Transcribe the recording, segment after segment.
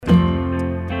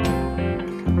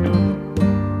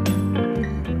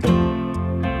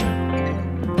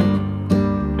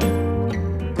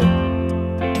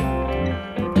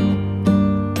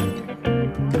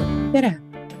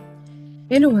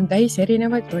elu on täis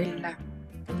erinevaid rolle.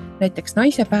 Näiteks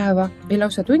naisepäeva või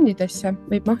lausa tundidesse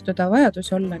võib mahtuda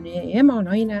vajadus olla nii ema,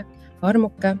 naine,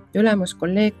 armuke, ülemus,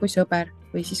 kolleeg kui sõber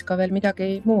või siis ka veel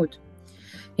midagi muud.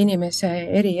 Inimese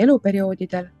eri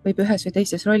eluperioodidel võib ühes või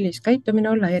teises rollis käitumine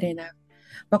olla erinev,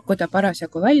 pakkuda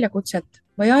parasjagu väljakutset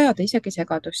või ajada isegi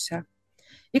segadusse.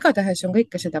 Igatahes on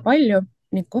kõike seda palju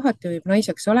ning kohati võib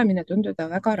naiseks olemine tunduda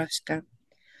väga raske.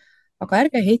 Aga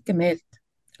ärge heitke meelt.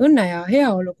 Õnne ja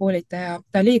heaolu koolitaja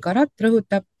Dali Garat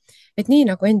rõhutab, et nii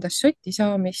nagu endast sotti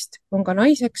saamist, on ka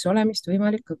naiseks olemist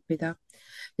võimalik õppida.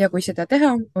 Ja kui seda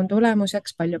teha, on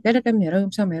tulemuseks palju kergem ja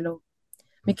rõõmsam elu.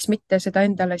 Miks mitte seda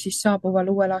endale siis saabuval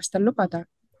uuel aastal lubada?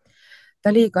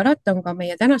 Dali Garat on ka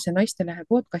meie tänase Naistelehe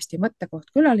podcasti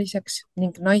mõttekoht külaliseks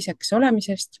ning naiseks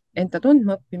olemisest, enda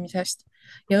tundma õppimisest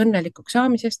ja õnnelikuks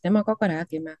saamisest temaga ka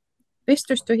räägime.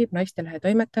 Vestlust juhib Naistelehe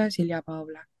toimetaja Silja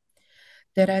Paavla.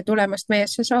 Tere tulemast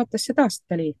meiesse saatesse taas,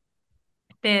 Dali.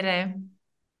 Tere!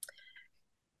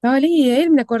 Dali,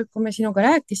 eelmine kord, kui me sinuga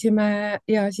rääkisime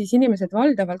ja siis inimesed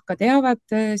valdavalt ka teavad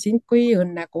sind kui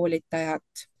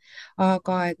õnnekoolitajat.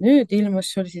 Aga et nüüd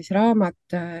ilmus sul siis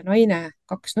raamat Naine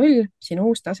 2.0, sinu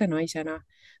uus tase naisena.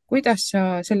 Kuidas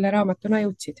sa selle raamatuna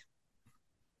jõudsid?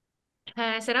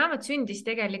 See raamat sündis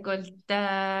tegelikult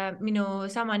minu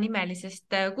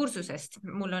samanimelisest kursusest.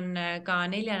 Mul on ka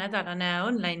 4-nädalane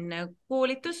online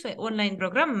koolitus, online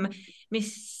programm,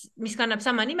 mis kannab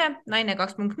sama nime, Naine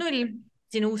 2.0,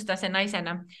 sinu uus tase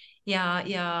naisena. Ja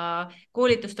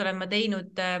koolitust olen ma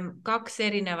teinud 2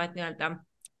 erinevat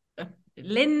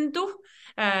lendu.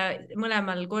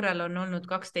 Mõlemal korral on olnud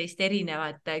 12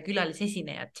 erinevat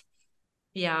külalisesinejat.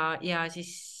 Ja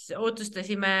siis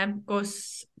otsustasime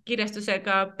koos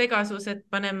kirjastusega Pegasus, et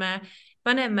paneme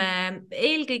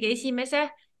eelkõige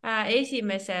esimeste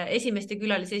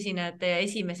külalisesinejate ja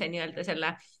esimese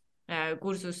selle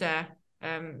kursuse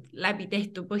läbi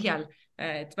tehtu põhjal,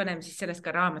 et paneme siis sellest ka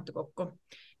raamatu kokku.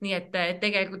 Nii et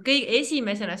tegelikult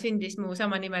esimesena sündis mu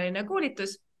samanimeline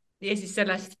koolitus ja siis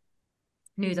sellest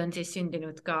nüüd on siis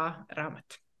sündinud ka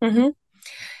raamat.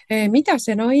 Mida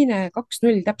see Naine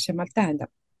 2.0 täpsemalt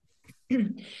tähendab?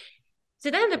 See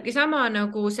tähendabki sama,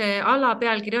 nagu see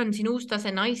alapealkiri on, sinu uus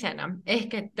tase naisena.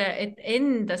 Ehk et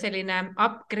enda selline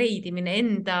upgrade imine,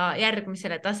 enda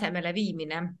järgmisele tasemele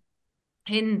viimine,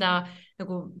 enda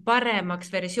nagu paremaks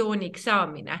versiooniks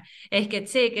saamine. Ehk et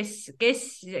see,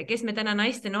 kes me täna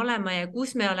naistena oleme ja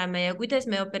kus me oleme ja kuidas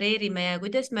me opereerime ja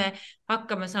kuidas me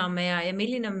hakkama saame ja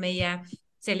milline on meie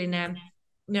selline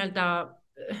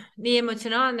nii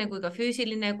emotsionaalne kui ka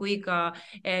füüsiline kui ka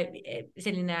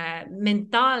selline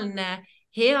mentaalne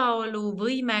heaolu,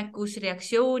 võimekus,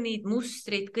 reaktsioonid,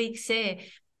 mustrid, kõik see,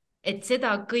 et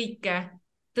seda kõike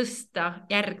tõsta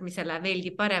järgmisele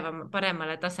veelgi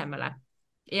paremale tasemele.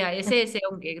 Ja see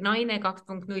ongi Naine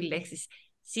 2.0 ehk siis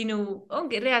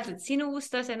ongi reaalselt sinu uus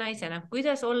tase naisena,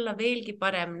 kuidas olla veelgi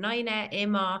parem naine,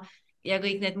 ema ja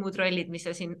kõik need muud rollid, mis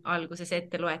sa siin alguses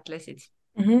ette loetlesid.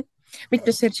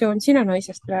 Mitmes versioon sina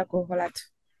naisest praegu oled?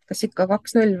 Kas ikka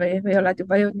 2.0 või oled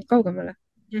juba jõudnud kaugemale?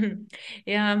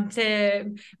 Ja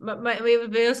ma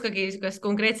ei oskagi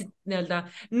konkreetset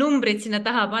numbrit sinna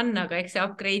taha panna, aga eks see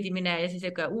upgrade imine ja siis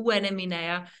uuenemine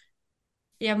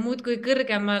ja muudkui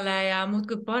kõrgemale ja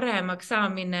muudkui paremaks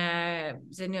saamine,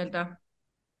 see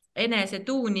enese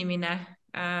tuunimine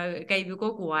käib ju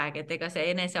kogu aeg, et ega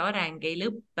see enese areng ei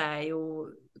lõppe ju,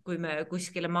 kui me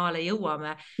kuskile maale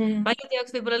jõuame. Paljude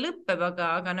jaoks võib-olla lõpeb,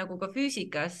 aga nagu ka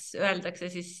füüsikas öeldakse,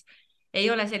 siis ei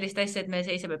ole sellist asja, et me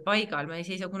seisame paigal, me ei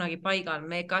seisa kunagi paigal,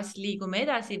 me kas liigume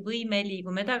edasi või me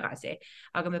liigume tagasi,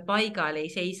 aga me paigal ei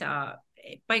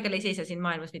seisa siin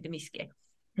maailmas mitte miski.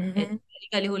 Et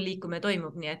igal juhul liikumine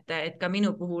toimub, nii et ka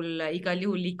minu puhul igal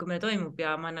juhul liikumine toimub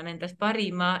ja ma annan endast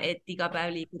parima, et iga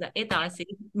päev liikuda edasi,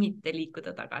 mitte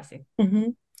liikuda tagasi.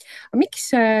 Miks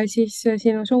siis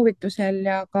sinu soovitusel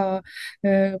ja ka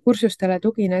kursustele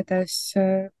tuginedes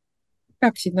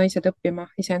peaksid naised õppima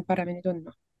iseend paremini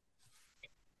tundma?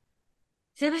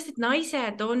 Sellepärast, et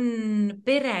naised on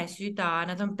peresüda,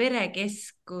 nad on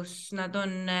perekeskus, nad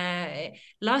on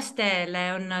lastele,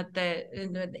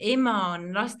 ema on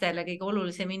lastele kõige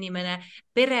olulisem inimene.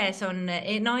 Peres on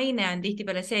naine on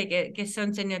tihtipeale see, kes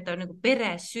on see nagu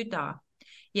peresüda.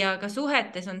 Ja ka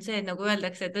suhetes on see, et nagu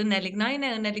öeldakse, et õnnelik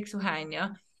naine, õnnelik suhe on ju.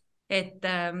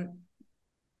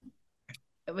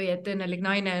 Või et õnnelik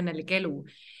naine, õnnelik elu.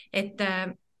 Et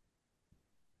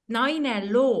naine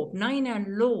loob, naine on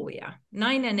looja,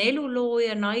 naine on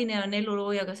elulooja, naine on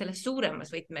elulooja ka selles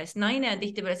suuremas võtmes. Naine on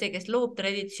tihtipeale see, kes loob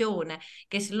traditsioone,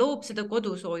 kes loob seda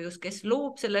kodusoojust, kes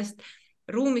loob sellest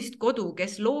ruumist kodu,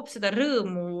 kes loob seda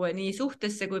rõõmu nii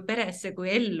suhtesse kui peresse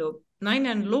kui ellu.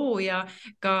 naine on looja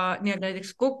ka nii-öelda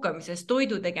näiteks kokkamises,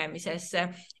 toidu tegemises,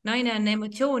 naine on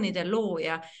emotsioonide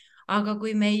looja. aga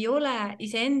kui me ei ole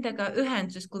iseendaga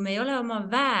ühenduses, kui me ei ole oma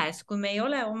väes, kui me ei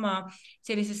ole oma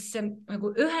sellises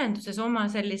nagu ühenduses oma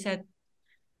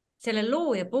selle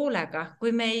looja poolega,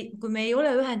 kui me ei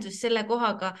ole ühenduses selle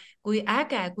kohaga, kui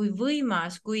äge, kui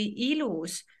võimas, kui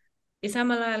ilus ja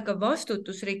samal ajal ka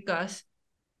vastutusrikas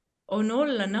on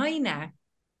olla naine,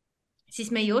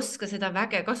 siis me ei oska seda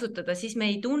väge kasutada, siis me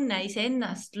ei tunne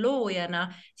iseennast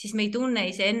loojana, siis me ei tunne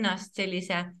iseennast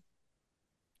sellise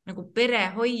nagu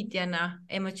perehoidjana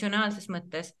emotsionaalses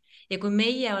mõttes. ja kui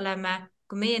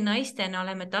meie naistena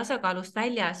oleme tasakaalust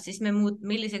väljas, siis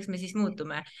milliseks me siis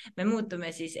muutume? me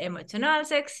muutume siis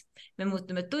emotsionaalseks, me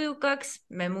muutume tujukaks,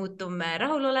 me muutume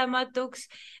rahulolematuks,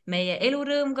 meie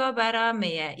elurõõm kaob ära,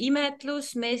 meie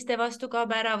imetlus meeste vastu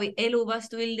kaob ära või elu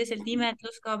vastu üldiselt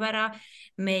imetlus kaob ära,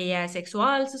 meie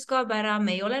seksuaalsus kaob ära,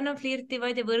 me ei ole enam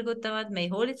flirtivad ja võrgutavad, me ei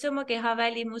hoolitse oma keha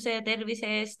välimuse ja tervise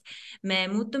eest, me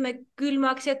muutume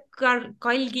külmaks ja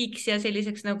kalgiks ja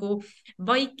selliseks nagu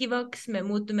vaikivaks, me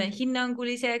muutume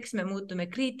hinnanguliseks, me muutume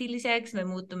kriitiliseks, me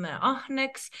muutume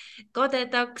ahneks,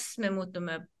 kadedaks, me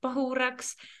muutume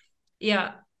pahuraks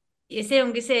ja see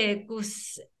ongi see,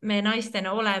 kus me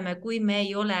naistena oleme, kui me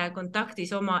ei ole kontaktis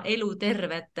oma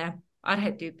elutervete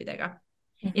arhetüüpidega.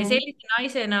 Ja sellise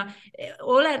naisena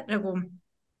olen nagu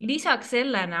lisaks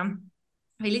sellele,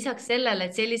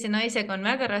 et sellise naisega on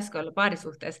väga raske olla paari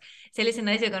suhtes, sellise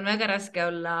naisega on väga raske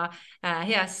olla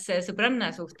heas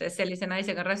sõbranna suhtes, sellise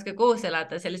naisega on raske koos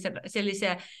elada,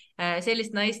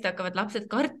 sellist naist hakkavad lapsed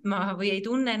kartma või ei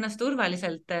tunne ennast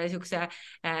turvaliselt niisuguse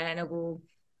nagu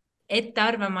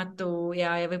ettearvamatu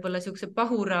ja võib-olla niisuguse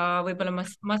pahura, võib-olla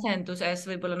masenduses,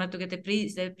 võib-olla natuke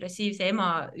depressiivse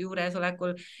ema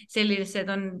juuresolekul. Sellised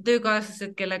on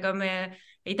töökaaslased, kellega me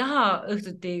ei taha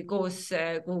õhtuti koos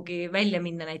kuhugi välja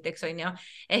minna näiteks, on ju.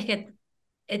 Ehk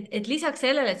et lisaks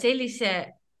sellele, et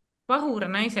sellise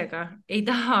pahura naisega ei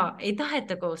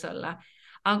taheta koos olla,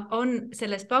 on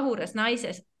selles pahuras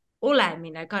naises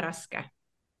olemine ka raske.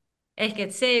 Ehk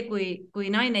et see, kui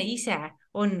naine ise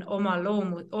on oma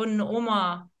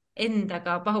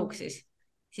endaga pahuksis,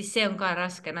 siis see on ka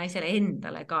raske naisele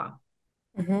endale ka.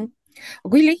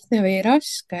 Kui lihtne või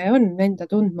raske on enda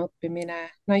tundmaõppimine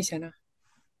naisena?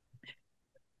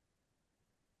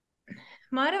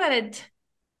 Ma arvan, et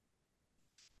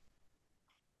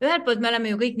ühelt poolt me oleme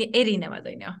ju kõik nii erinevad,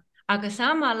 on ju, aga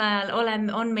samal ajal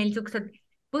on meil niisugused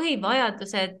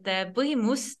põhivajadused,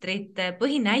 põhimustrid,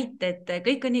 põhinäited,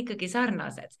 kõik on ikkagi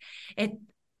sarnased.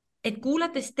 Et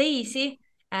kuulates teisi,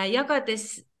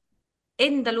 jagades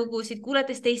enda lugusid,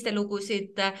 kuulates teiste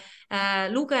lugusid,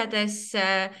 lugedes,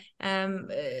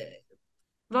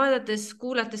 vaadates,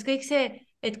 kuulates, kõik see,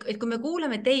 et kui me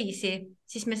kuulame teisi,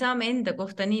 siis me saame enda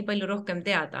kohta nii palju rohkem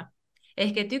teada.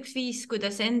 Ehk et üks viis,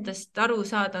 kuidas endast aru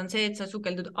saada, on see, et sa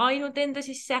sukeldud ainult enda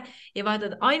sisse ja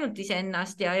vaatad ainult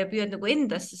iseennast ja püüad nagu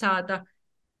endasse saada,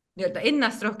 nii-öelda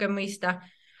ennast rohkem mõista.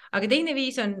 Aga teine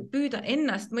viis on püüda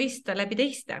ennast mõista läbi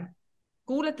teiste.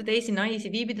 Kuulata teisi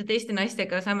naisi, viibida teiste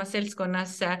naistega samas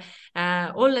seltskonnas,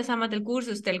 olla samadel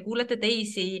kursustel, kuulata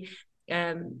teisi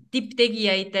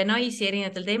tipptegijaid, naisi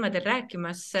erinevatel teemadel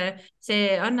rääkimas.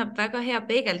 See annab väga hea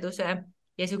peegelduse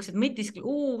ja niisugused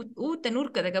uute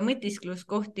nurkadega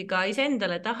mõtiskluskohti ka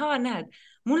iseendale, et ahaa, näed,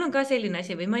 mul on ka selline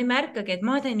asi või ma ei märkagi, et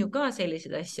ma teen ju ka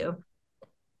selliseid asju.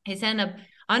 Ja see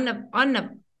annab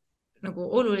nagu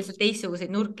oluliselt teistsuguseid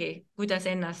nurki, kuidas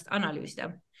ennast analüüsida.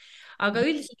 Aga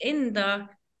üldiselt enda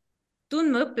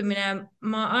tundmaõppimine,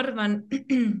 ma arvan,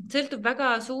 sõltub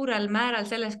väga suurel määral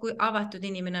sellest, kui avatud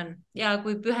inimene on ja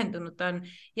kui pühendunud ta on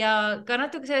ja ka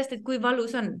natuke sellest, et kui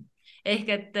valus on. Ehk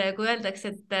et kui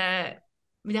öeldakse, et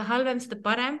mida halvem, seda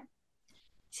parem,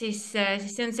 siis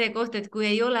see on see koht, et kui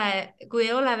ei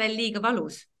ole veel liiga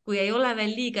valus, kui ei ole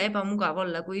veel liiga ebamugav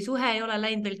olla, kui suhe ei ole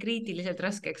läinud veel kriitiliselt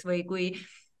raskeks või kui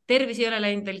tervis ei ole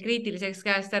läinud veel kriitiliseks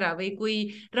käest ära või kui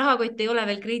rahakott ei ole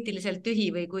veel kriitiliselt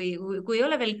tühi või kui ei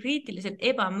ole veel kriitiliselt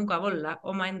ebamugav olla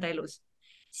omaenda elus,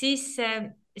 siis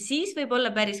võib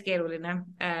olla päris keeruline.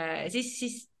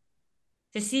 Sest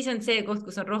siis on see koht,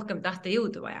 kus on rohkem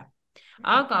tahtejõudu vaja.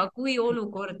 Aga kui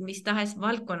olukord mis tahes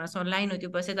valdkonnas on läinud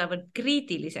juba sedavõrd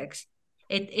kriitiliseks,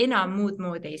 et enam muud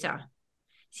moodi ei saa,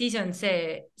 siis on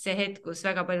see hetk, kus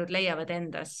väga paljud leiavad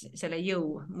endas selle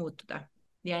jõu muutuda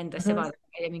ja endasse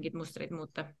vaadata ja mingeid mustreid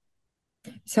muuta.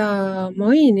 Sa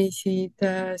mainisid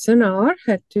sõna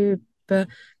arhetüüp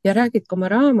ja räägid ka oma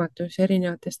raamatus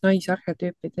erinevatest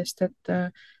naisarhetüüpidest,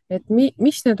 et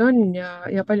mis need on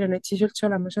ja palju neid siis üldse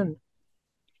olemas on?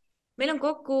 meil on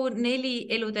kokku 4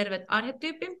 elutervet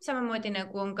arhetüüpi, samamoodi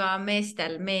nagu on ka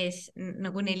meestel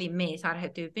nagu 4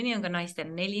 meesarhetüüpi, nii on ka naistel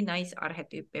 4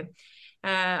 naisarhetüüpi.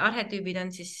 Arhetüübid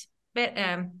on siis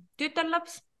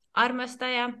tütarlaps,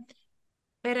 armastaja,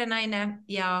 perenaine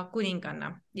ja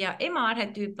kuninganna ja ema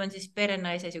arhetüüp on siis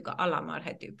perenaise siuke alama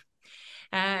arhetüüp.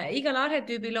 Igal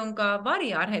arhetüübil on ka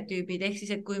variarhetüübid ehk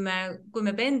siis, et kui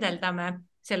me pendeldame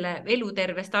selle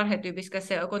elutervest arhetüübist, kas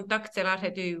see kontakt selle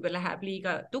arhetüübiga läheb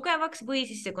liiga tugevaks või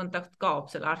siis see kontakt kaob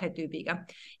selle arhetüübiga.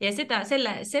 Ja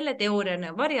selle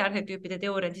teooria, variarhetüüpide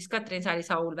teooria on siis Katrin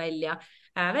Saali-Saul välja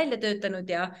töötanud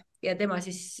ja tema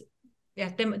siis,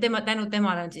 tänu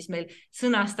temale on siis meil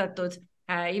sõnastatud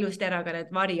ilusti ära ka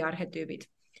need variarhetüübid.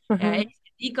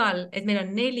 Et meil on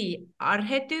 4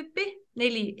 arhetüüpi,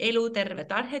 4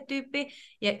 elutervet arhetüüpi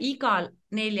ja igal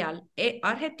 4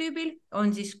 arhetüübil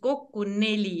on siis kokku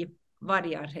 4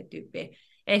 variarhetüüpi.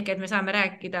 Ehk et me saame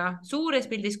rääkida suures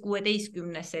pildis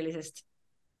 16 sellisest.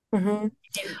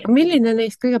 Milline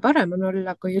neist kõige parem on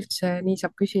olla, kui üldse nii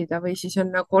saab küsida, või siis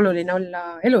on nagu oluline olla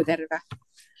eluterve?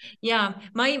 Ja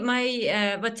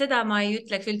vot seda ma ei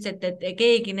ütleks üldse, et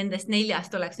keegi nendest 4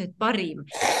 oleks nüüd parim.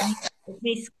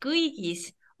 Neis kõigis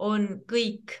on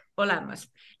kõik olemas.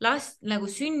 Nagu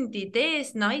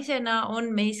sündides naisena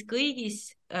on meis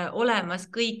kõigis olemas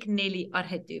kõik 4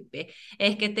 arhetüüpi.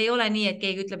 Ehk et ei ole nii, et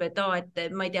keegi ütleb, et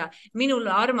ma ei tea, minul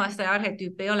armastaja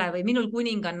arhetüüp ei ole või minul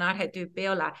kuninganna arhetüüp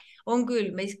ei ole. On küll,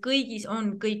 meis kõigis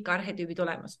on kõik arhetüübid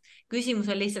olemas.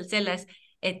 Küsimus on lihtsalt selles,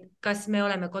 et kas me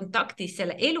oleme kontaktis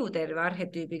selle eluterve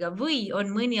arhetüübiga või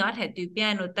on mõni arhetüüp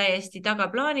jäänud täiesti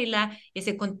tagaplaanile ja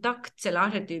see kontakt selle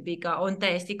arhetüübiga on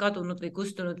täiesti kadunud või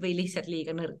kustunud või lihtsalt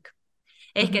liiga nõrk.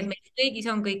 Ehk et meil kõigis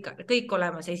on kõik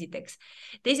olemas esiteks.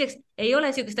 Teiseks, ei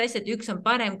ole sellist asja, et üks on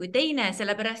parem kui teine,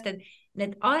 sellepärast et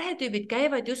need arhetüübid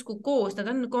käivad justkui koos, nad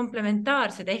on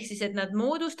komplementaarsed, ehk siis, et nad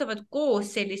moodustavad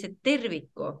koos sellise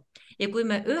terviku. Ja kui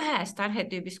me ühest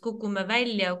arhetüübist kukume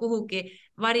välja kuhugi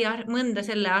mõnda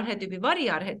selle arhetüübi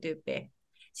variarhetüüpi,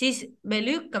 siis me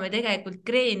lükkame tegelikult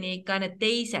kreeni ka need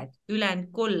teised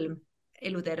ülejäänud 3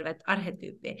 elutervet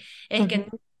arhetüüpi. Ehk et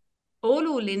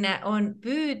oluline on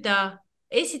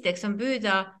esiteks on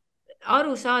püüda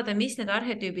aru saada, mis need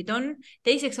arhetüübid on.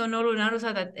 Teiseks on oluline aru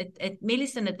saada, et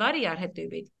millised on need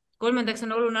variarhetüübid. Kolmandaks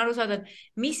on oluline aru saada,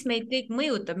 et mis meid kõik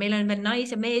mõjutab. Meil on veel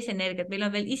naise meesenergiat, meil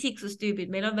on veel isiksustüübid,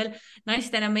 meil on veel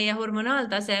naistena meie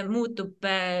hormonaaltase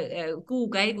muutub kuu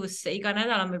käigus, iga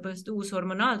nädal on meil põhimõtteliselt uus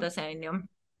hormonaaltase, on ju.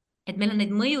 Et meil on neid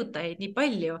mõjutajaid nii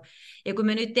palju ja kui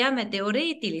me nüüd teame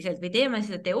teoreetiliselt või teeme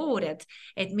seda teooriat,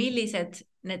 et millised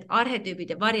need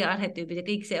arhetüübid ja variarhetüübid ja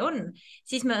kõik see on,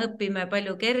 siis me õpime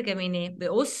palju kergemini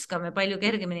või oskame palju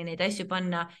kergemini neid asju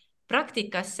panna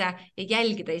praktikasse ja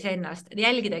jälgida iseennast.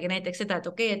 Jälgidagi näiteks seda, et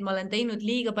okei, et ma olen teinud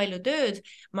liiga palju tööd,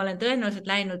 ma olen tõenäoliselt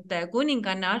läinud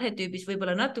kuninganna arhetüübis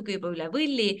võib-olla natuke juba üle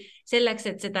võlli selleks,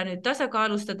 et seda nüüd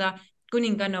tasakaalustada.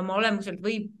 Kuninganna oma olemuselt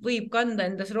võib kanda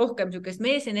endas rohkem niisugust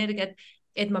meesenergiat,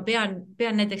 et ma pean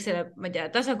näiteks selle, ma ei tea,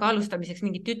 tasakaalustamiseks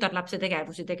mingit tütarlapse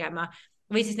tegevusi tegema.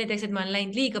 Või siis näiteks, et ma olen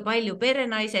läinud liiga palju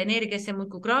perenaise energiasse,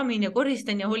 muudkui kraamin ja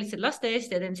koristan ja hoolitsen laste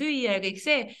eest ja teen süüa ja kõik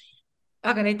see.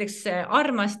 Aga näiteks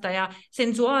armastaja,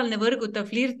 sensuaalne,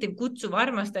 võrgutav, flirtiv, kutsuv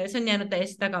armastaja, see on jäänud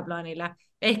täiesti tagaplaanile.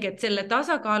 Ehk et selle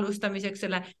tasakaalustamiseks,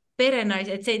 selle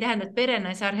perenaise, et see ei tähenda, et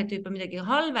perenaise arhetüüp on midagi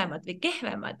halvemat või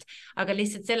kehvemat, aga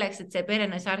lihtsalt selleks, et see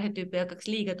perenaise arhetüüp ei hakkaks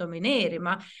liiga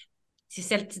domineerima, siis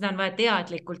seda on vaja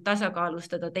teadlikult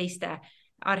tasakaalustada teiste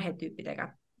arhetüüpidega.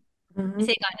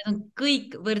 Seega, need on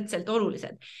kõik võrdselt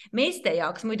olulised. Meeste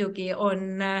jaoks muidugi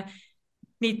on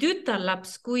nii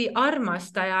tütarlaps kui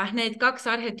armastaja, need 2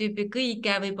 arhetüüpi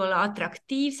kõige võib-olla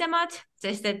atraktiivsemad,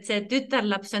 sest et see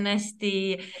tütarlaps on hästi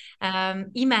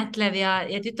imetlev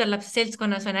ja tütarlapse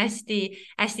seltskonnas on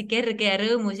hästi kerge ja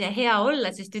rõõmus ja hea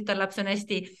olla, sest tütarlaps on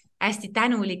hästi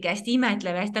tänulik ja hästi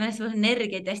imetlev ja ta on hästi palju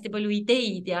energiat ja hästi palju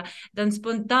ideid ja ta on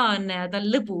spontaanne ja ta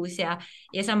on lõbus ja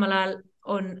samal ajal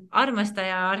on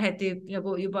armastaja arhetüüp,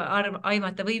 nagu juba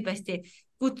aimata võib, hästi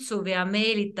kutsuv ja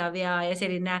meelitav ja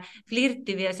selline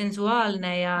flirtiv ja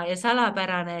sensuaalne ja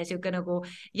salapärane ja siuke nagu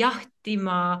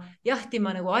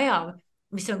jahtima nagu ajav,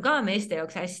 mis on ka meeste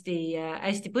jaoks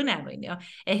hästi põnev, on ju.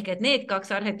 Ehk et need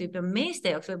 2 arhetüüpi on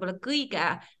meeste jaoks võib-olla kõige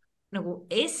nagu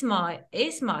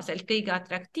esmaselt kõige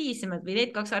atraktiivsemad või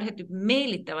need 2 arhetüüpi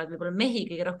meelitavad võib-olla mehi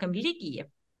kõige rohkem ligi.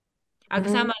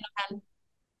 Aga samal ajal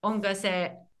on ka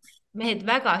mehed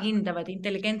väga hindavad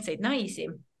intelligentseid naisi.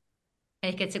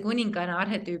 Ehk et see kuninganna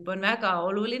arhetüüp on väga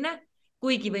oluline,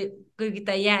 kuigi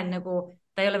ta ei jää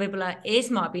ta ei ole võib-olla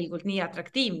esmapilgult nii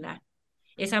atraktiivne.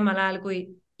 Ja samal ajal, kui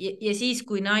ja siis,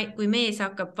 kui mees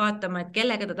hakkab vaatama, et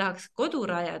kellega ta tahaks kodu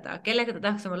rajada, kellega ta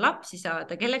tahaks oma lapsi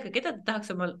saada, keda ta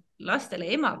tahaks oma lastele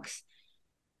emaks,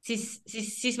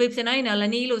 siis võib see naine olla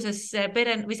nii ilusas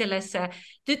pere või selles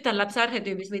tütarlapse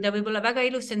arhetüübis või ta võib olla väga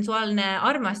ilus sensuaalne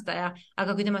armastaja,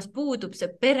 aga kui temast puudub see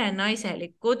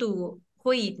perenaiselik kodu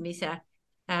hoidmise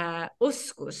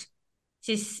oskus,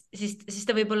 siis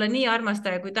ta võib olla nii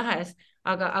armastaja kui tahes,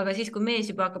 aga siis, kui mees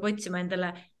juba hakkab otsima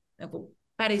endale nagu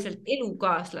päriselt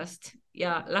elukaaslast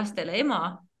ja lastele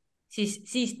ema,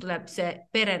 siis tuleb see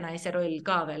perenaise roll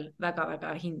ka veel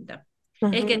väga-väga hinda.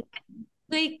 Ehk et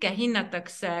kõike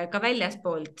hinnatakse ka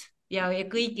väljaspoolt ja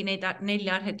kõiki neid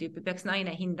 4 arhetüüpi peaks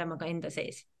naine hindama ka enda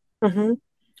sees.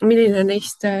 Milline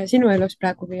neist sinu elus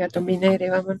praegu kõige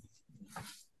domineerivam on?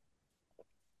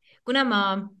 Kuna ma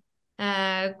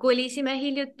kolisime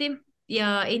hiljuti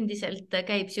ja endiselt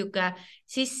käib sihuke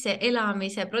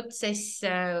sisseelamise protsess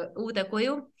uude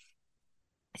koju,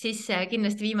 siis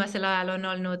kindlasti viimasel ajal on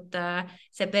olnud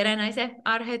see perenaise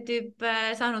arhetüüp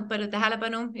saanud palju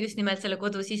tähelepanu just nimelt selle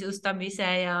kodu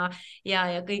sisustamise ja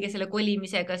kõige selle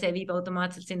kolimisega, see viib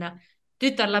automaatselt sinna.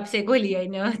 Tütarlaps ei koli,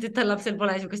 tütarlapsel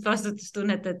pole niisugust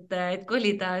vastutustunnet, et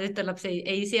kolida, tütarlaps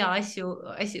ei sea asju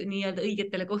nii-öelda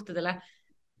õigetele kohtadele.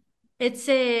 Et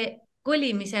see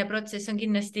kolimise protsess on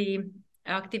kindlasti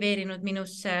aktiveerinud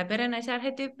minus perenaise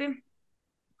arhetüüpi.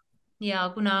 Ja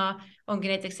kuna ongi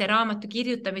näiteks see raamatu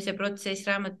kirjutamise protsess,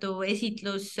 raamatu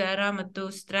esitlus,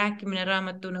 raamatust rääkimine,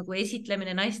 raamatu nagu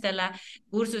esitlemine naistele,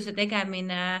 kursuse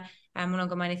tegemine, mul on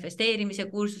ka manifesteerimise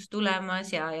kursus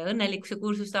tulemas ja õnnelikkuse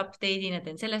kursust update'in ja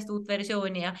teen sellest uut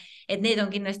versiooni ja et need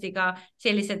on kindlasti ka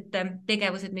sellised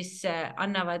tegevused, mis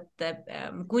annavad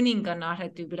kuninganna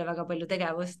arhetüübile väga palju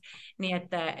tegevust. Nii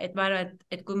et ma arvan,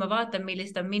 et kui ma vaatan,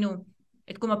 millist on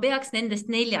et kui ma peaks nendest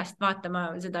 4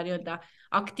 vaatama seda nii-öelda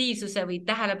aktiivsuse või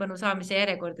tähelepanu saamise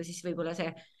järjekorda, siis võib-olla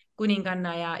see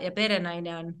kuninganna ja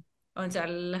perenaine on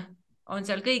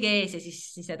seal kõige ees ja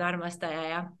siis need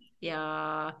armastaja ja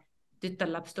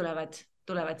tütarlaps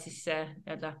tulevad siis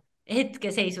nii-öelda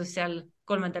hetkeseisus seal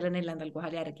 3. ja 4.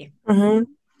 kohal järgi.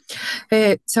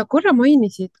 Sa korra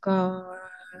mainisid ka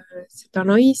seda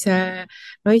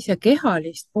naise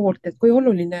kehalist poolt, et kui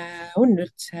oluline on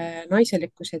üldse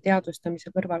naiselikkuse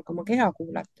teadvustamise kõrval ka oma keha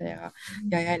kuulata ja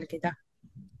jälgida?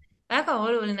 Väga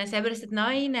oluline, seepärast, et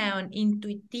naine on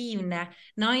intuitiivne.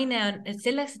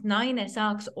 Selleks, et naine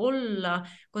saaks olla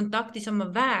kontaktis oma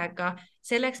väega,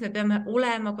 selleks me peame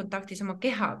olema kontaktis oma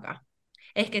kehaga.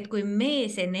 Ehk et kui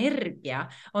mees energia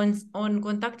on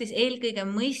kontaktis eelkõige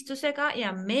mõistusega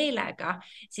ja meelega,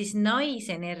 siis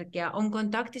naisenergia on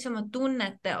kontaktis oma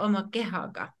tunnete, oma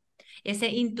kehaga. Ja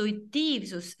see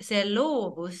intuitiivsus, see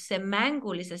loovus, see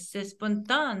mängulisus, see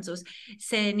spontaansus,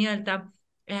 see nii-öelda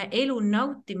elu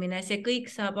nautimine, see kõik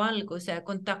saab alguse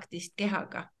kontaktist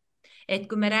kehaga. Et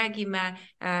kui me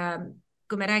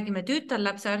räägime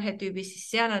tütarlapse arhetüübist, siis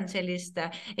seal on sellist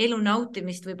elu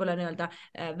nautimist võib-olla nii-öelda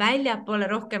väljapoole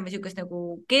rohkem või niisugust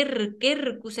nagu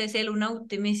kerguses elu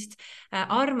nautimist.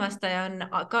 Armastaja on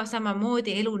ka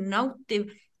samamoodi elu nautiv,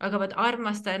 aga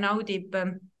armastaja naudib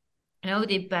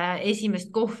esimest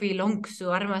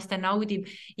kohvilonksu, armastaja naudib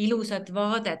ilusat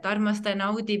vaadet, armastaja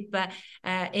naudib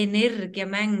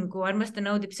energiamängu, armastaja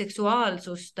naudib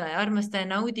seksuaalsust, armastaja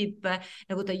naudib,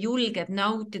 nagu ta julgeb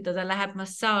nautida, ta läheb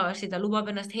massaaži, ta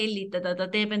lubab ennast hellitada, ta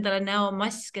teeb endale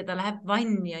näomaske, ta läheb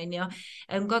vanni,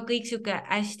 on ka kõik sihuke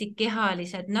hästi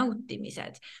kehalised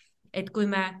nautimised. Et kui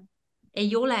me ei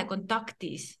ole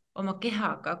kontaktis oma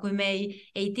kehaga, kui me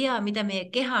ei tea, mida meie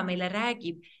keha meile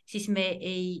räägib, siis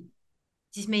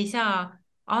me ei saa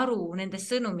aru nendest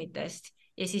sõnumitest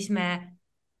ja siis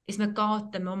me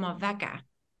kaotame oma väge.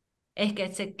 Ehk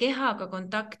et see kehaga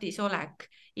kontaktis olek,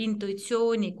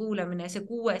 intuitsiooni kuulamine, see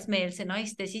 6. meel, see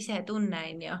naiste sisetunne,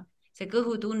 see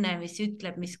kõhutunne, mis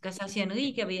ütleb, kas asi on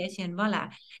õige või asi on vale.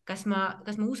 Kas ma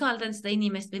usaldan seda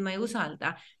inimest või ma ei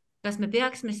usalda. Kas me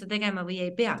peaksime seda tegema või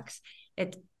ei peaks.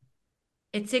 Et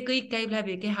see kõik käib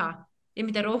läbi keha ja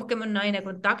mida rohkem on naine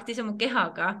kontaktis oma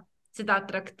kehaga, seda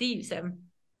atraktiivsem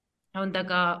on ta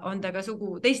ka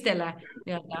sugu teistele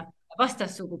nii-öelda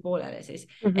vastassugu poolele siis.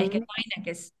 Ehk et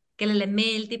naine, kellele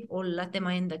meeldib olla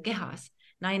tema enda kehas,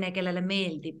 naine, kellele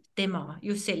meeldib tema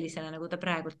just sellisena, nagu ta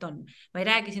praegult on. Ma ei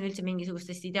räägi siin üldse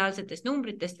mingisugustest ideaalsetest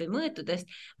numbritest või mõõtudest,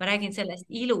 ma räägin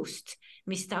sellest ilust,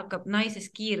 mis ta hakkab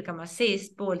naises kiirgama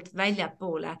seest poolt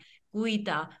väljapoole, kui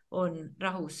ta on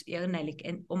rahus ja õnnelik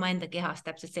oma enda kehas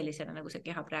täpselt sellisena, nagu see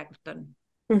keha praegult on.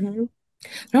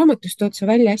 Raamatus tood sa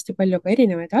välja hästi palju ka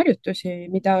erinevaid harjutusi,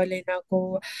 mida oli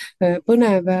nagu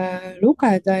põnev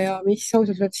lugeda ja mis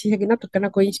ausalt öeldes isegi natuke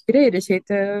nagu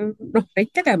inspireerisid noh, neid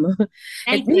tegema.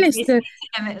 et näiteks, millest,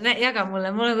 jaga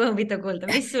mulle, mul on huvitav kuulda,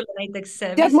 mis sulle näiteks,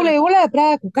 tead, mis mul sulle ei ole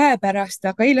praegu käepärast,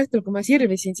 aga eile õhtul, kui ma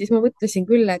sirvisin, siis ma mõtlesin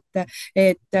küll, et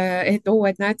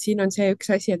näed, siin on see üks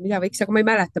asi, et mida võiks, aga ma ei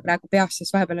mäleta praegu peast,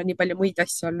 sest vahepeal on nii palju muid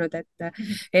asju olnud,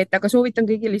 et aga soovitan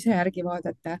kõigil ise järgi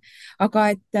vaadata. aga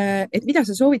et mida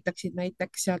sa soovitaksid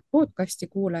näiteks sealt podcast'i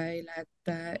kuulajaile,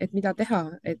 et mida teha,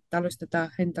 et alustada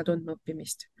enda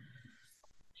tundmaõppimist?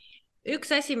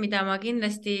 üks asi, mida ma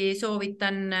kindlasti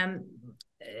soovitan,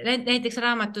 näiteks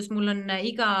raamatus mul on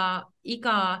iga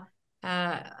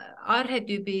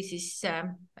arhetüübi siis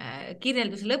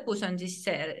kirjelduse lõpus on siis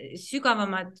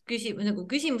sügavamad nagu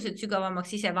küsimused sügavamaks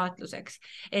sisevaatluseks.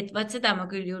 et vaat seda ma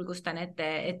küll julgustan, et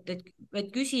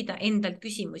küsida endalt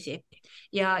küsimusi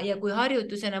ja kui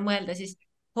harjutusena mõelda, siis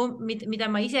mida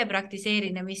ma ise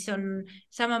praktiseerin ja mis on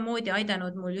samamoodi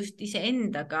aidanud mul just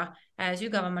iseendaga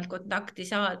sügavamalt kontakti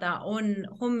saada, on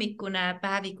hommikune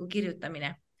päeviku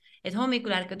kirjutamine. Et hommikul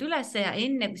ärkad üles ja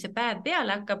enne, kui see päev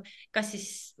peale hakkab, kas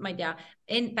siis, ma ei tea,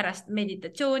 pärast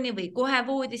meditatsiooni või kohe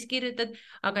voodis kirjutad,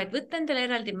 aga et võtta endale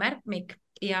eraldi märkmik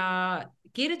ja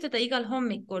kirjutada igal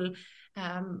hommikul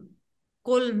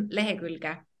 3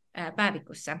 lehekülge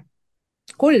päevikusse.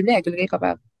 3 lehekülge iga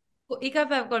päev? Iga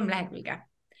päev 3 lehekülge.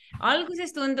 Alguses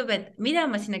tundub, et mida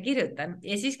ma sinna kirjutan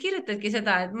ja siis kirjutadki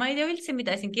seda, et ma ei tea üldse,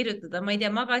 mida siin kirjutada, ma ei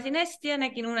tea, magasin hästi ja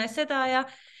nägin unes seda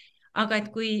aga et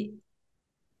kui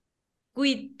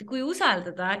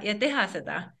usaldada ja teha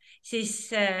seda,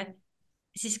 siis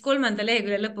 3.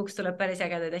 lehekülje lõpuks tuleb päris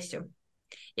ägedaid asju.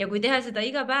 Ja kui teha seda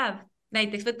iga päev,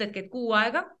 näiteks võtadki, et 6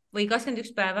 aega või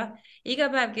 21 päeva, iga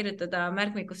päev kirjutada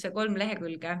märkmikusse 3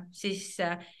 lehekülge, siis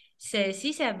see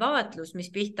sisevaatlus,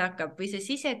 mis pihta hakkab või see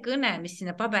sisekõne, mis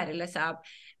sinna paberile saab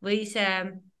või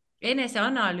see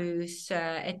eneseanalüüs,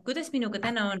 et kuidas minuga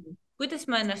täna on, kuidas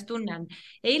ma ennast tunnen,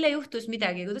 eile juhtus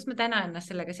midagi, kuidas ma täna ennast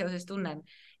sellega seoses tunnen,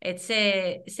 et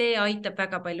see aitab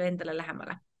väga palju endale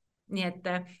lähemale. Nii et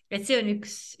see on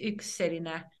üks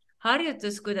selline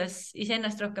harjutus, kuidas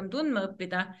iseennast rohkem tundma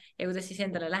õppida ja kuidas siis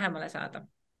endale lähemale saada.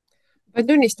 Pean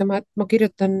tunnistama, et ma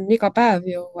kirjutan iga päev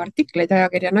ju artikleid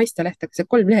ajakirja Naistelehte, aga see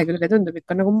 3 lehekülge tundub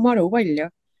ikka nagu maru palju.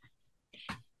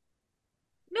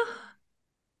 Noh,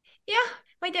 jah,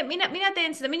 ma ei tea, mina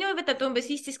teen seda, minul võtab umbes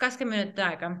 15-20 minutit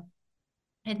aega.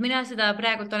 Et mina seda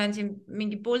praegult olen siin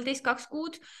mingi 1,5-2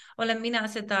 kuud, olen mina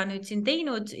seda nüüd siin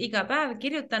teinud, iga päev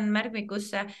kirjutan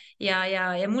märkmikusse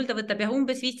ja mul ta võtab jah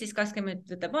umbes 15-20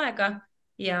 minutit võtab aega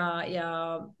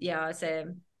ja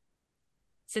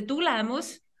see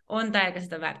tulemus on täiega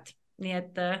seda väärt. Nii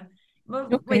et ma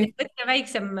võin võtta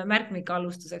väiksem märkmik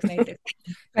alustuseks näiteks.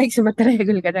 Väiksemate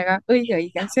lehekülgedega, õige,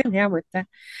 see on hea mõte.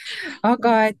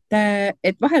 Aga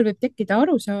et vahel võib tekkida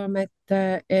arusaam, et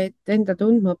enda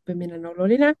tundmaõppimine on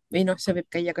oluline või noh, see võib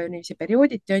käia ka niiviisi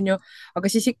periooditi, on ju,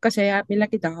 aga siis ikka see jääb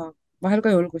millegi taha, vahel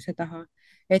ka julguse taha.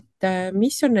 Et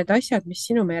mis on need asjad, mis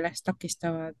sinu meelest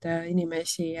takistavad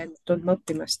inimesi end tundma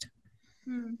õppimast?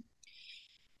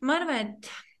 Ma arvan, et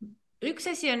üks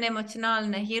asi on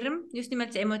emotsionaalne hirm, just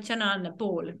nimelt see emotsionaalne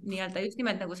pool, nii-öelda just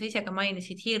nimelt nagu sa ise ka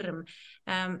mainisid, hirm,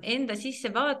 enda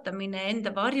sissevaatamine,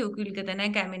 enda varjukülgede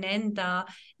nägemine, enda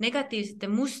negatiivsete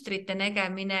mustrite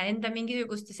nägemine, enda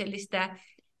mingisuguste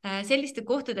selliste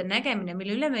kohtade nägemine,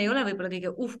 mille üle me ei ole võib-olla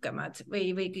kõige uhkemad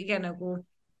või kõige nagu,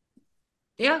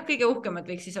 jah, kõige uhkemad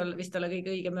võiks siis olla, vist olla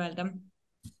kõige õigem öelda.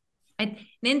 Et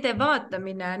nende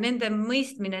vaatamine, nende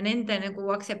mõistmine, nende nagu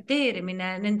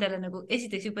aktsepteerimine, nendele nagu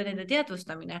esiteks juba nende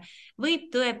teadvustamine võib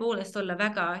tõepoolest olla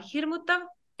väga hirmutav,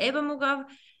 ebamugav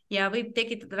ja võib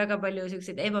tekitada väga palju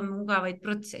selliseid ebamugavaid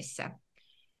protsesse.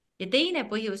 Ja teine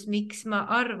põhjus, miks ma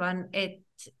arvan, et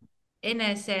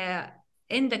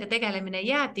endaga tegelemine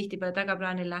jääb tihtipeale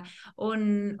tagaplaanile,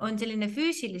 on selline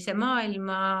füüsilise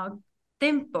maailma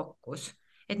tempokus.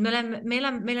 Et meil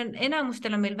on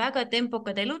enamustel on meil väga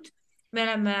tempokad elud. Me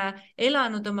oleme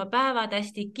elanud oma päevad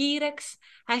hästi kiireks,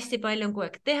 hästi palju on kogu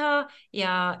aeg teha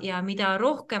ja mida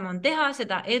rohkem on teha,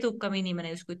 seda edukam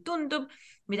inimene justkui tundub.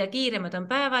 Mida kiiremad on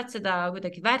päevad, seda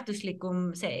kuidagi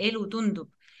väärtuslikum see elu tundub.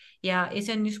 Ja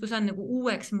see on justkui saan nagu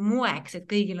uueks moeks, et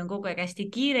kõigil on kogu aeg hästi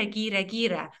kiire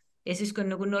ja siis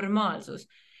on nagu normaalsus.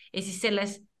 Ja siis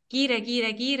selles kiire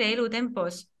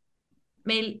elutempos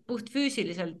meil puht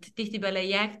füüsiliselt tihtipeale ei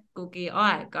jätkugi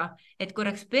aega, et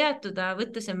korraks peatuda,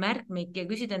 võtta see märkmik ja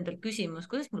küsida endalt küsimus,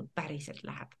 kuidas mul päriselt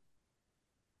läheb.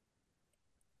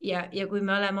 Ja kui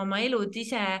me oleme oma elud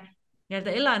ise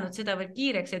nii-öelda elanud sedavõrd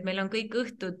kiireks, et meil on kõik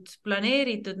õhtud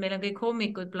planeeritud, meil on kõik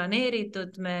hommikud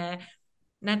planeeritud, me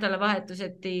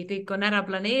nädalavahetuseti kõik on ära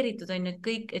planeeritud, on ju,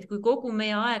 et kui kogu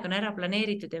meie aeg on ära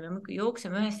planeeritud ja me muidugi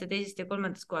jookseme ühest ja teisest ja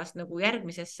kolmandast kohast nagu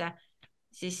järgmisesse,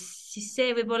 siis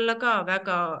see võib olla ka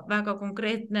väga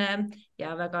konkreetne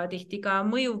ja väga tihti ka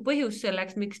mõjuv põhjus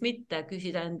selleks, miks mitte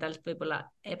küsida endalt võib-olla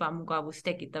ebamugavust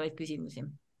tekitavaid küsimusi.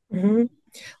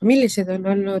 Millised on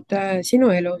olnud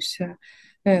sinu elus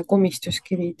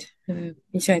komistuskivid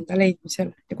iseenda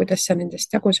leidmisel ja kuidas sa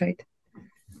nendest jagu said?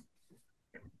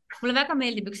 Mulle väga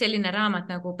meeldib üks selline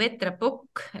raamat nagu Petra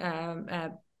Pokk,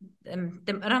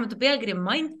 raamatu pealkiri on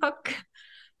Mindfuck,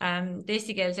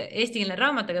 eestikeelne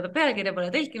raamat, aga ta pealkirja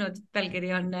pole tõlkinud, pealkiri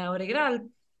on originaal.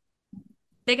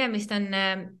 Tegemist on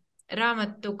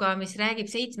raamatuga, mis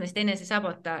räägib 7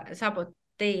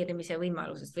 saboteerimise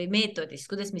võimalusest või meetodist,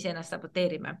 kuidas me ennast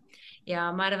saboteerime. Ja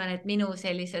ma arvan, et minu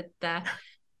sellised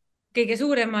kõige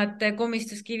suuremad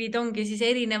komistuskivid ongi siis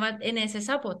erinevad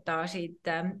enesesabotaažid,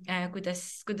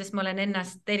 kuidas ma olen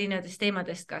ennast erinevatest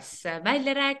teemadest kas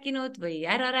välja rääkinud või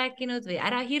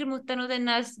ära hirmutanud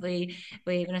ennast või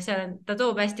ta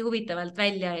toob hästi huvitavalt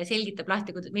välja ja selgitab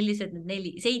lahti, millised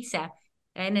need 7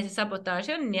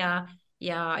 enesesabotaaži on ja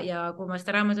kui ma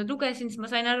seda raamatut lugesin, siis ma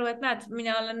sain aru, et näed,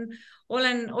 mina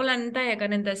olen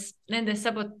täiega nendes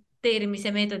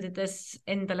saboteerimise meetodites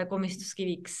endale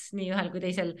komistuskiviks nii ühel kui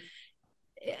teisel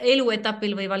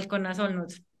eluetapil või valdkonnas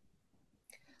olnud.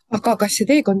 Aga kas see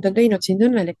teekond on teinud sind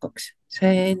õnnelikuks,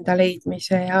 see enda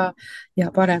leidmise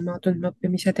ja parema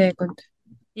tundmaõppimise teekond?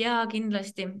 Ja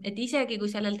kindlasti, et isegi kui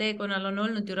sellel teekonnal on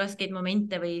olnud ju raskeid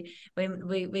momente või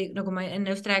nagu ma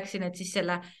enne just rääkisin, et siis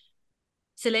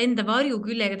selle enda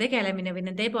varjuküljega tegelemine või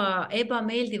nende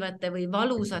ebameeldivate või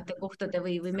valusate kohtade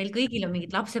või meil kõigil on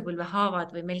mingid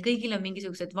lapsepõlvehaavad või meil kõigil on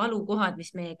mingisugused valukohad, mis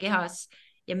meie kehas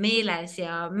ja meeles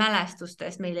ja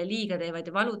mälestustes meile liiga teevad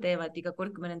ja valu teevad iga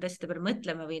kord, kui me nende asjade peale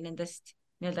mõtleme või nendest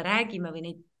nii-öelda räägime või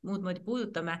neid muud moodi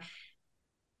puudutame,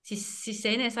 siis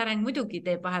see eneseareng muidugi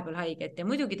teeb vahepeal haiget ja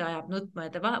muidugi ta ajab nutma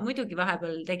ja ta muidugi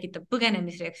vahepeal tekitab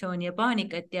põgenemisreaktsiooni ja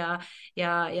paanikat ja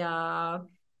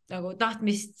nagu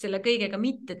tahtmist selle kõigega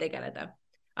mitte tegeleda.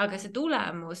 Aga see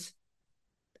tulemus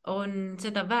on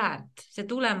seda väärt. See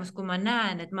tulemus, kui ma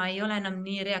näen, et ma ei ole enam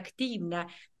nii reaktiivne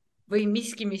või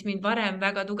miski, mis mind varem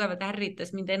väga tugevalt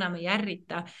ärritas, mind enam ei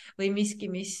ärrita või miski,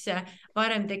 mis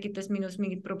varem tekitas minus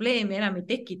mingit probleemi, enam ei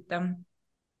tekita.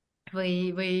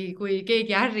 Või kui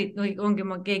keegi igal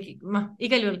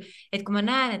juhul, et kui ma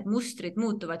näen, et mustrid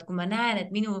muutuvad, kui ma näen,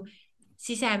 et minu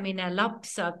sisemine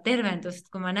laps saab tervendust,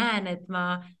 kui ma näen, et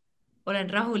ma olen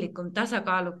rahulikum,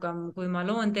 tasakaalukam, kui ma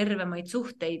loon tervemaid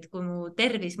suhteid, kui mu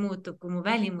tervis muutub, kui mu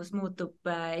välimus muutub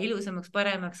ilusamaks,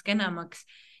 paremaks, kenamaks,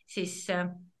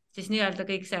 siis nii-öelda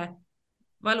kõik see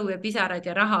valu ja pisarad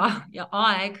ja raha ja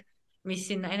aeg, mis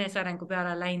sinna enesearengu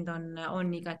peale läinud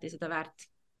on igati seda väärt.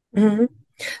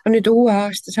 Nüüd uue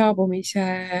aasta saabumise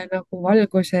nagu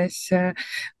valguses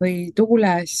või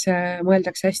tuules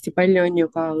mõeldakse hästi palju on ju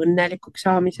ka õnnelikuks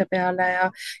saamise peale ja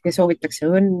soovitakse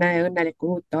õnne ja õnnelikku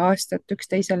uut aastat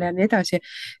üksteisele ja nii edasi.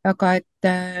 Aga et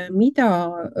mida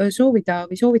soovida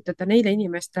või soovitada neile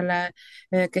inimestele,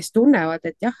 kes tunnevad,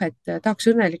 et jah, et tahaks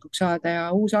õnnelikuks saada ja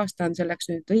uus aasta on selleks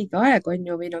nüüd õige aeg, on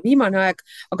ju, või no viimane aeg,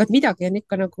 aga et midagi on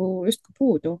ikka nagu justkui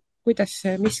puudu. Kuidas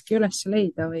miski üles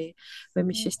leida või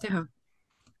mis siis teha?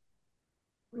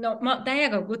 No ma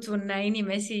täiega kutsun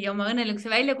inimesi oma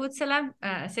õnnelikkuse väljakutsele.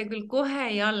 See küll kohe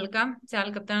ei alga, see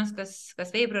algab tõenäoliselt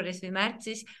kas veebruaris või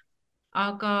märtsis,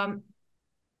 aga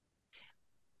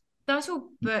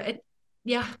tasub, et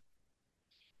jah,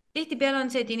 tihtipeale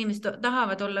on see, et inimesed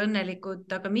tahavad olla õnnelikud,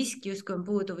 aga miski justkui on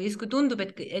puudu või justkui tundub,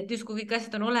 et justkui kõik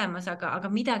asjad on olemas, aga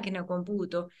midagi nagu on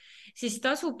puudu. Siis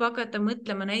tasub hakata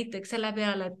mõtlema näiteks selle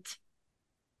peale,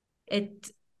 et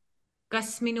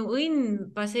kas minu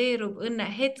õnn baseerub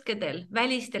õnnehetkedel,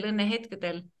 välistel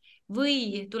õnnehetkedel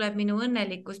või tuleb minu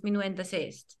õnnelikkus minu enda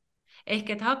seest.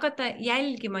 Ehk et hakata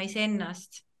jälgima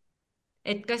iseennast,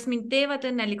 et kas mind teevad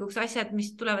õnnelikuks asjad,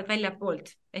 mis tulevad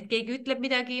väljapoolt. Et keegi ütleb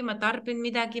midagi, ma tarbin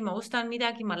midagi, ma ostan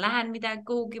midagi, ma lähen midagi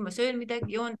kuhugi, ma söön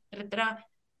midagi, joon,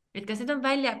 et kas need on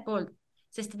väljapoolt.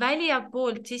 Sest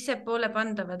väljapoolt sissepoole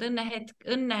pandavad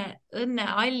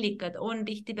õnneallikad on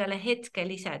tihtipeale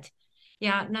hetkelised.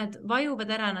 Ja nad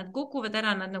vajuvad ära, nad kukuvad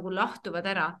ära, nad nagu lahtuvad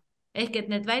ära. Ehk et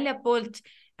need väljapoolt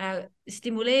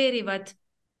stimuleerivad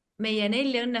meie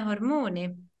 4 õnnehormooni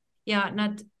ja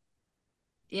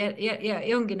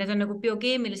ongi, need on nagu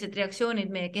biokeemilised reaktsioonid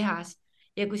meie kehas.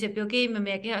 Ja kui see biokeemia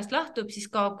meie kehast lahtub,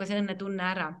 siis kaob ka see õnnetunne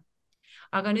ära.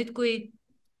 Aga nüüd, kui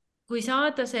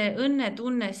saada see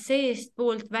õnnetunne seest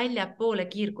poolt väljapoole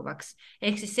kiirguvaks,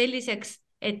 ehk siis selliseks,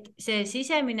 et see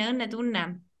sisemine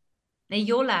õnnetunne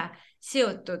ei ole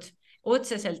seotud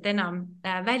otseselt enam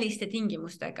väliste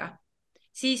tingimustega,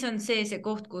 siis on see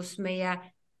koht, kus meie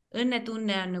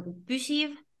õnnetunne on nagu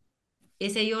püsiv ja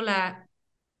see ei ole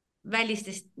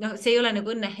välistest, see ei ole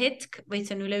nagu õnnehetk, vaid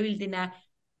see on üleüldine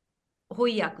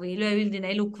hoiak või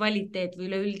üleüldine elukvaliteet või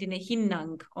üleüldine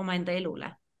hinnang omaenda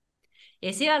elule.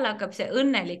 Ja seal hakkab see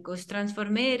õnnelikkus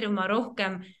transformeeruma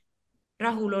rohkem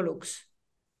rahuloluks.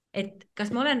 Et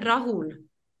kas ma olen rahul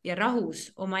ja rahus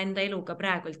omaenda eluga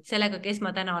praegult, sellega, kes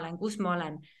ma täna olen, kus ma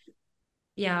olen.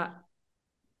 Ja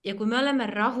kui me oleme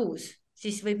rahus,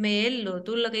 siis võib meie ellu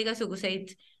tulla ka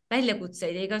igasuguseid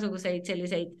väljakutseid ja igasuguseid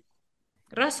selliseid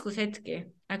raskushetki.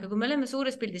 Aga kui me oleme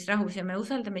suures pildis rahus ja me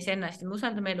usaldame iseennast ja me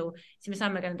usaldame elu, siis me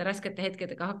saame ka nende raskete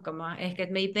hetkedega hakkama. Ehk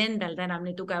et me ei pendelda enam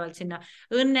nii tugevalt sinna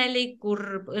õnnelik,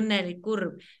 kurb,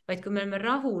 vaid kui me oleme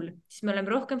rahul, siis me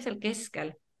oleme rohkem seal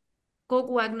keskel,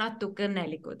 kogu aeg natuke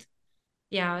õnnelikud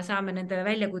ja saame nende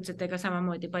väljakutsetega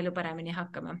samamoodi palju paremini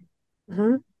hakkama.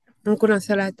 No, kuna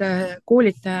sa oled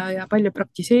koolitaja ja palju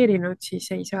praktiseerinud, siis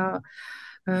ei saa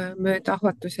mööda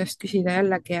ahvatusest küsida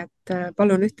jällegi, et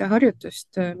palun ühte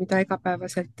harjutust, mida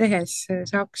igapäevaselt tehes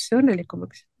saaks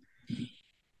õnnelikumaks.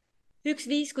 Üks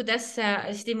viis, kuidas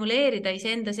stimuleerida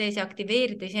iseenda sees ja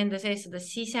aktiveerida iseenda sees seda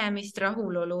sisemist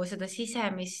rahulolu, seda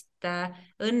sisemist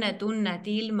õnnetunnet,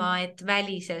 ilma et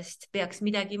välisest peaks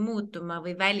midagi muutuma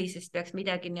või välisest peaks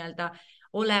midagi nii-öelda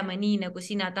olema nii, nagu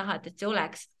sina tahad, et see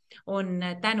oleks, on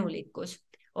tänulikkus.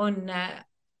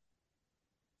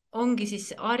 Ongi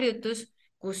siis harjutus,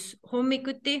 kus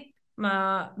hommikuti,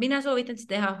 mina soovitan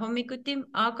seda teha hommikuti,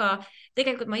 aga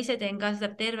tegelikult ma ise teen ka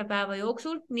seda terve päeva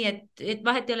jooksul, nii et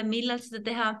vahet ei ole, millal seda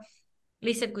teha.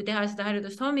 Lihtsalt kui teha seda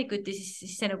harjutust hommikuti,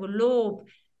 siis see nagu loob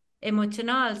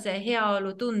emotsionaalse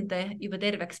heaolu tunde juba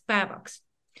terveks päevaks.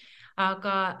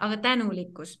 Aga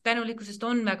tänulikkusest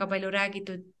on väga palju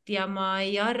räägitud ja ma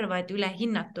ei arva, et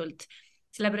ülehinnatult.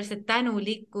 Sellepärast, et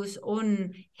tänulikkus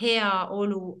on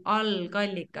heaolu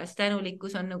algallikas.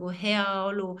 Tänulikkus on nagu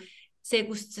heaolu, see,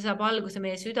 kust see saab alguse,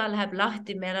 meie süda läheb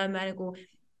lahti, me oleme nagu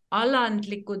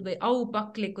alandlikud või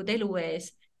aupaklikud elu ees,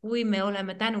 kui me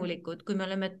oleme tänulikud, kui me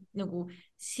oleme nagu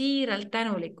siiralt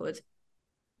tänulikud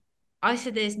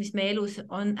asjade ees, mis meie elus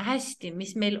on hästi,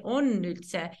 mis meil on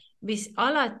üldse, mis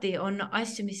alati on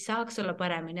asju, mis saaks olla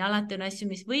paremini, alati on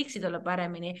asju, mis võiksid olla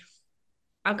paremini.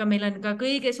 Aga meil on ka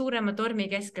kõige suurema tormi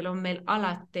keskel on meil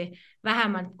alati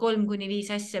vähemalt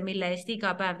 3-5 asja, mille eest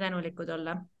iga päev tänulikud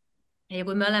olla. Ja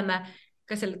kui me oleme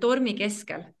ka selle tormi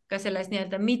keskel, ka selles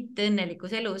nii-öelda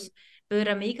mitteõnnelikus elus,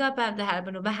 pöörame iga päev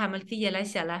tähelepanu vähemalt 5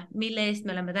 asjale, mille eest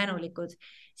me oleme tänulikud,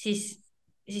 siis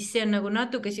see on nagu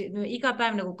natuke, iga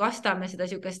päev nagu kastame seda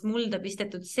sihukest mulda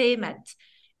pistetud seemet,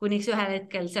 kuniks ühel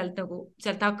hetkel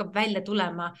sealt hakkab välja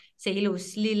tulema see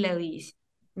ilus lilleõis,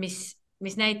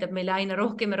 mis näitab meile aina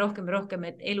rohkem ja rohkem,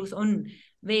 et elus on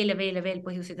veel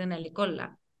põhjuseid õnnelik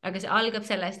olla. Aga see algab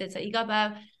sellest, et sa iga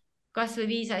päev kas või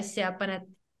 5 asja paned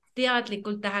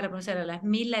teadlikult tähelepanu sellele,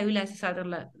 mille üle sa saad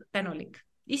olla tänulik.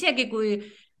 Isegi kui,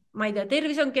 ma ei tea,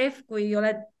 tervis on kehv, kui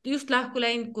oled just lahku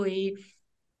läinud, kui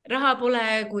raha pole,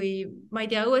 kui, ma ei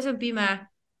tea, õues on pime,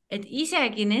 et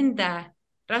isegi nende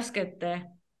raskete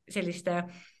selliste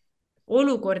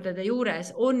olukordade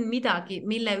juures on midagi,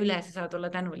 mille üle sa saad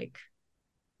olla tänulik.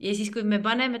 Ja siis, kui me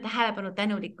paneme tähelepanu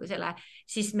tänulikkusele,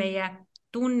 siis meie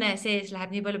tunne sees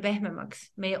läheb nii palju pehmemaks,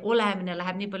 meie olemine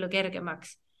läheb nii palju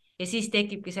kergemaks ja siis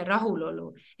tekibki see rahulolu,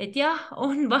 et jah,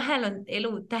 vahel on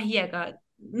elu täiega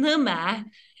nõme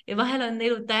ja vahel on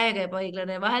elu täiega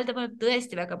ebaõiglane ja vahel ta paneb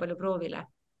tõesti väga palju proovile.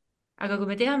 Aga kui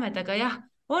me teame, et aga jah,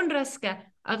 on raske,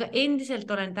 aga endiselt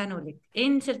olen tänulik,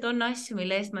 endiselt on asju,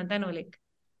 mille eest ma olen tänulik,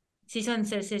 siis on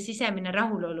see sisemine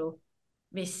rahulolu,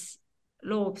 mis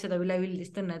loob seda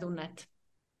üleüldist õnnetunnet.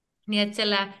 Nii et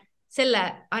selle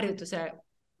harjutuse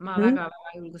ma väga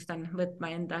julgustan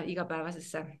võtma enda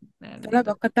igapäevasesse.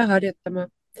 Tuleb hakata harjutama.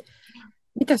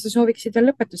 Mida sa sooviksid veel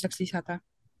lõpetuseks lisada?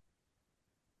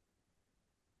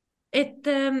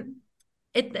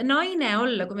 Et naine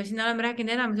olla, kui me siin oleme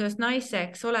rääkinud enam sellest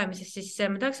naiseks olemisest, siis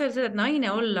ma tahaks öelda seda, et naine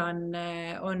olla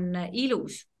on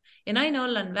ilus ja naine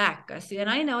olla on väekas ja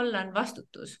naine olla on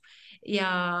vastutus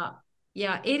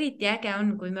ja eriti äge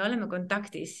on, kui me oleme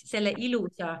kontaktis selle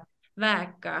ilusa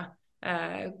väeka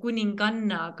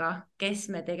kuningannaga, kes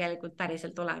me tegelikult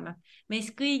päriselt oleme.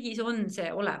 Meis kõigis on see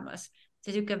olemas,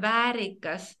 see sihuke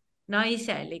väärikas,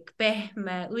 naiselik,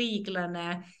 pehme,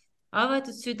 õiglane,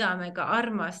 avatud südamega,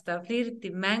 armastav,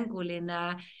 flirtiv, mänguline,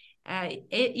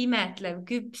 imetlev,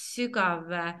 küps, sügav.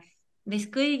 Meis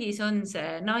kõigis on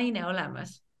see naine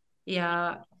olemas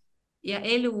ja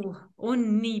elu on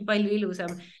nii palju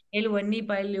ilusam. Elu on nii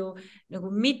palju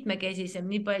nagu mitmekesisem,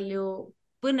 nii palju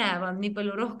põnevam, nii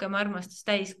palju rohkem armastust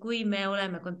täis, kui me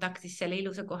oleme kontaktis selle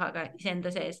ilusa kohaga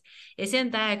iseenda sees. Ja see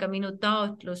on täiega minu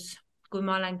taotlus, kui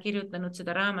ma olen kirjutanud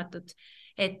seda raamatut,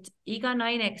 et iga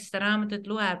naine, kes seda raamatut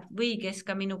loeb või kes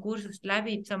ka minu kursust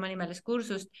läbib, samanimelist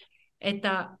kursust, et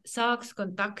ta saaks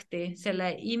kontakti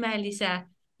selle imelise,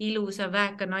 ilusa,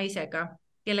 väeka naisega,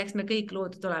 kelleks me kõik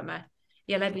loodud oleme.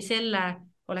 Ja läbi selle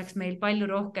oleks meil palju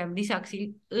rohkem lisaks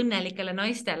õnnelikele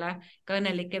naistele ka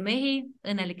õnnelikke mehi,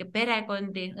 õnnelikke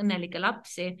perekondi, õnnelikke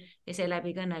lapsi ja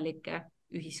seeläbi ka õnnelikke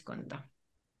ühiskonda.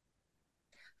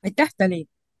 aitäh, Tali!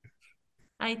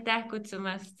 Aitäh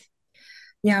kutsumast!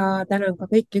 Ja tänan ka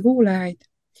kõiki kuulajaid.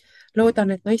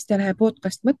 Loodan, et Naistelehe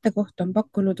podcast Mõttekoht on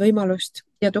pakkunud võimalust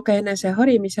ja tuge enese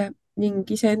harimise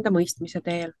ning iseenda mõistmise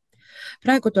teel.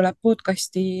 Praegu tuleb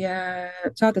podcasti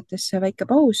saadetesse väike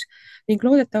paus ning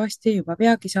loodetavasti juba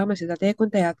peagi saame seda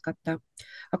teekonda jätkata.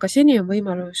 Aga seni on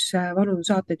võimalus vanu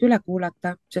saateid üle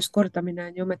kuulata, sest kordamine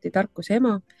on ju ometi tarkuse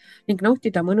ema ning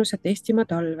nautida mõnusat Eestimaa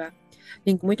talve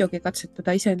ning muidugi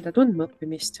katsetada iseenda tundma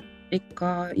õppimist,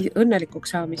 ikka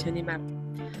õnnelikuks saamise nimel.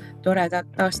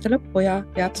 Toredat aasta lõppu ja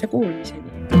headse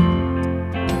kuulmiseni!